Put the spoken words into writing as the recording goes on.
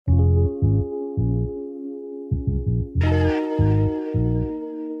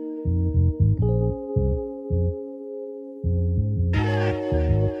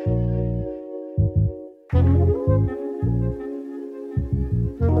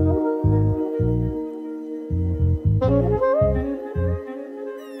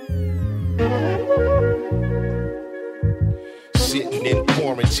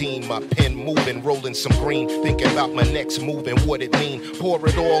routine. My pen moving, rolling some green, thinking about my next move and what it mean. Pour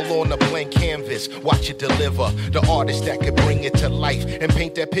it all on a blank canvas, watch it deliver. The artist that could bring it to life and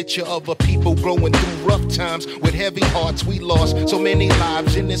paint that picture of a people growing through rough times with heavy hearts. We lost so many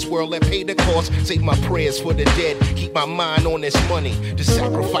lives in this world that pay the cost. Save my prayers for the dead, keep my mind on this money. The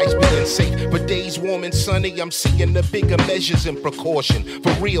sacrifice being safe, but days warm and sunny. I'm seeing the bigger measures and precaution.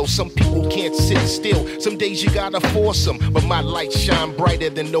 For real, some people can't sit still. Some days you gotta force them, but my light shine brighter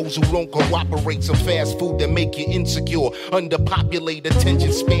than those who don't cooperate. Some fast food that make you insecure. Underpopulated,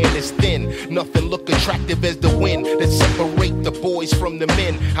 attention span is thin. Nothing look attractive as the wind that separate the boys from the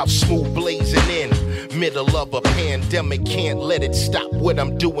men. How smooth blazing in, middle of a pandemic. Can't let it stop what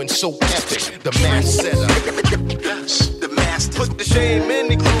I'm doing so epic. The mass setter, the master. Put the shame in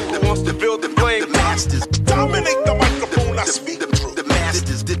the crew that wants to build the flame. The masters dominate the microphone. I speak the truth. The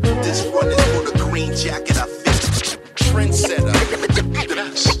masters. This one is for the green jacket I fit. Trendsetter.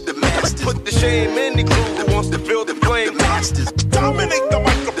 The masters. Put the shame in the crew that wants to build the flame. The masters dominate the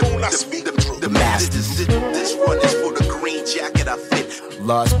microphone. I speak the truth. The masters. This one is for the green jacket I fit.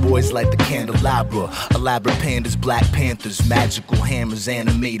 Lost boys like the candelabra, elaborate pandas, black panthers, magical hammers,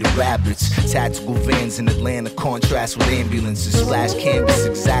 animated rabbits, tactical vans in Atlanta, contrast with ambulances, splash canvas,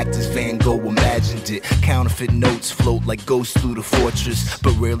 exact as Van Gogh imagined it. Counterfeit notes float like ghosts through the fortress,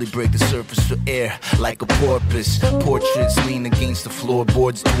 but rarely break the surface for air like a porpoise. Portraits lean against the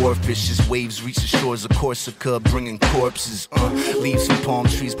floorboards, dwarfish as waves reach the shores of Corsica, bringing corpses. Leaves from palm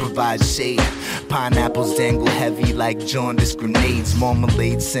trees provide shade. Pineapples dangle heavy like jaundiced grenades.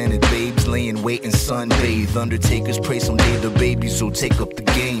 Marmalade scented babes laying wait and sunbathe. Undertakers pray someday the babies will take up the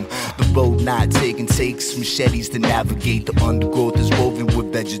game. The road not taking takes, machetes to navigate. The undergrowth is woven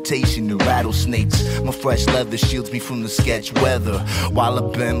with vegetation and rattlesnakes. My fresh leather shields me from the sketch weather, while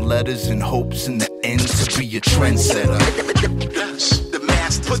I bend letters in hopes in the end to be a trendsetter. The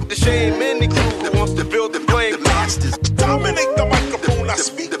master. Put the shame in the crew that wants to build the flame. The masters dominate the microphone. I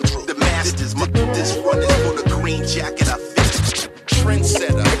speak the truth. The masters. This one is for the green jacket I fit.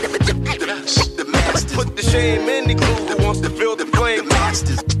 Trendsetter. The masters. Put the shame in the crew that wants to build the flame. The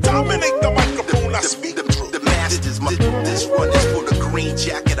masters dominate the microphone. I speak the truth. The masters. This one is for the green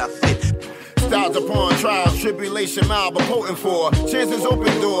jacket I fit. Styles upon trials, tribulation mild but potent for. Chances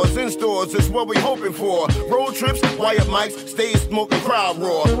open doors, in stores is what we hoping for. Road trips, wired mics, stage smoking, crowd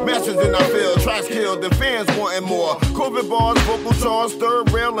roar. Masters in our field, tracks killed and fans wanting more. COVID bars, vocal charts,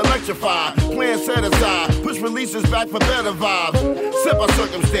 third rail electrified. Plans set aside, push releases back for better vibes. Set by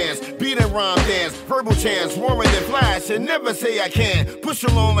circumstance, beat and rhyme dance. Verbal chants, warmer than flash, and never say I can. Push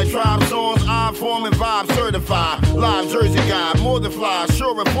along like tribe songs, I form and vibe certified. Live Jersey guy, more than fly,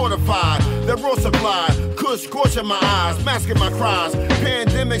 sure and fortified. The raw supply, kush scorching my eyes, masking my cries.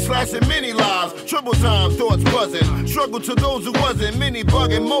 Pandemic slashing many lives, triple time thoughts buzzing. Struggle to those who wasn't, many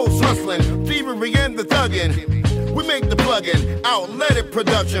bugging, most hustling. Thievery and the thugging. We make the plug-in, outletted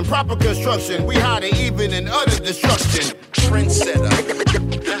production, proper construction. We hide it even in utter destruction. Trendsetter.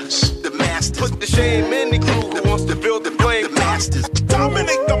 The master. Put the shame in the crew that wants to build the flame. The masters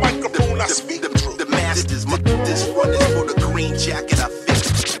dominate the microphone. I speak the truth. The masters. This one is for the green jacket I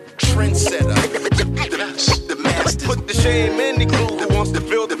fit. Trendsetter. The masters. Put the shame in the crew that wants to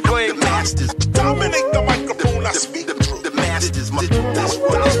build the flame. The masters dominate the microphone. I speak the truth. The masters. This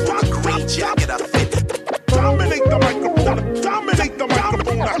one is for the green jacket I fit. Dominate the microphone. Dominate the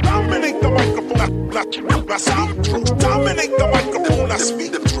microphone. Dominate the microphone. I speak the truth. Dominate the microphone. I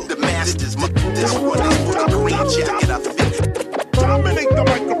speak the truth. The masters. This one is for the green jacket I fit. Dominate the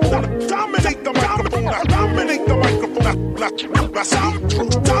microphone. Dominate the microphone. Dominate the microphone. I speak the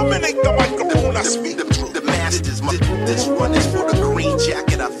truth. Dominate the microphone. I speak the truth. The masters. This one is for the green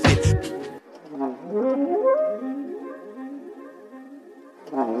jacket I fit.